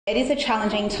It is a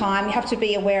challenging time. You have to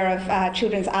be aware of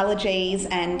children's allergies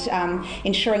and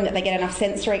ensuring that they get enough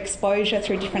sensory exposure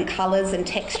through different colours and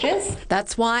textures.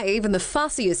 That's why even the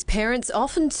fussiest parents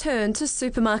often turn to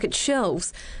supermarket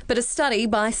shelves. But a study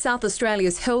by South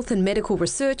Australia's Health and Medical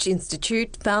Research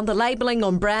Institute found the labelling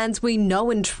on brands we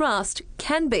know and trust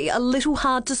can be a little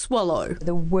hard to swallow.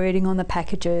 The wording on the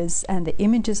packages and the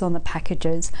images on the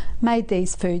packages made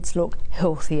these foods look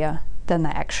healthier than they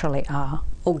actually are.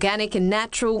 Organic and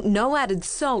natural, no added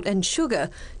salt and sugar.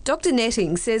 Dr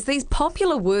Netting says these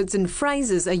popular words and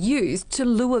phrases are used to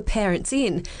lure parents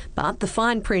in, but the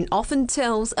fine print often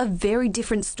tells a very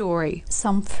different story.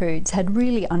 Some foods had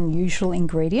really unusual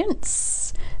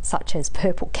ingredients, such as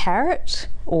purple carrot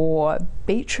or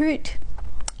beetroot,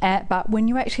 but when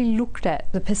you actually looked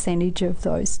at the percentage of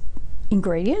those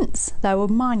ingredients, they were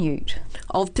minute.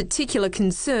 Of particular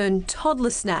concern, toddler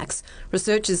snacks.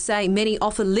 Researchers say many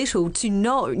offer little to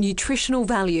no nutritional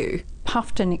value.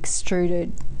 Puffed and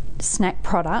extruded snack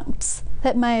products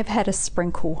that may have had a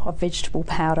sprinkle of vegetable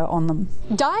powder on them.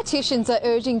 Dietitians are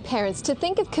urging parents to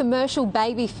think of commercial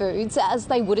baby foods as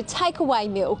they would a takeaway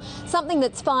meal, something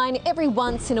that's fine every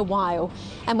once in a while.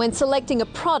 And when selecting a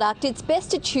product, it's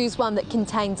best to choose one that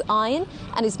contains iron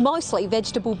and is mostly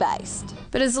vegetable based.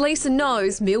 But as Lisa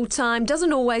knows, mealtime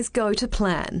doesn't always go to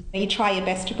plan. You try your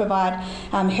best to provide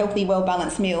healthy,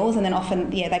 well-balanced meals, and then often,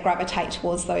 they gravitate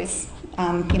towards those,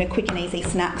 quick and easy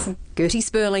snacks. Gertie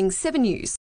Sperling, 7 News.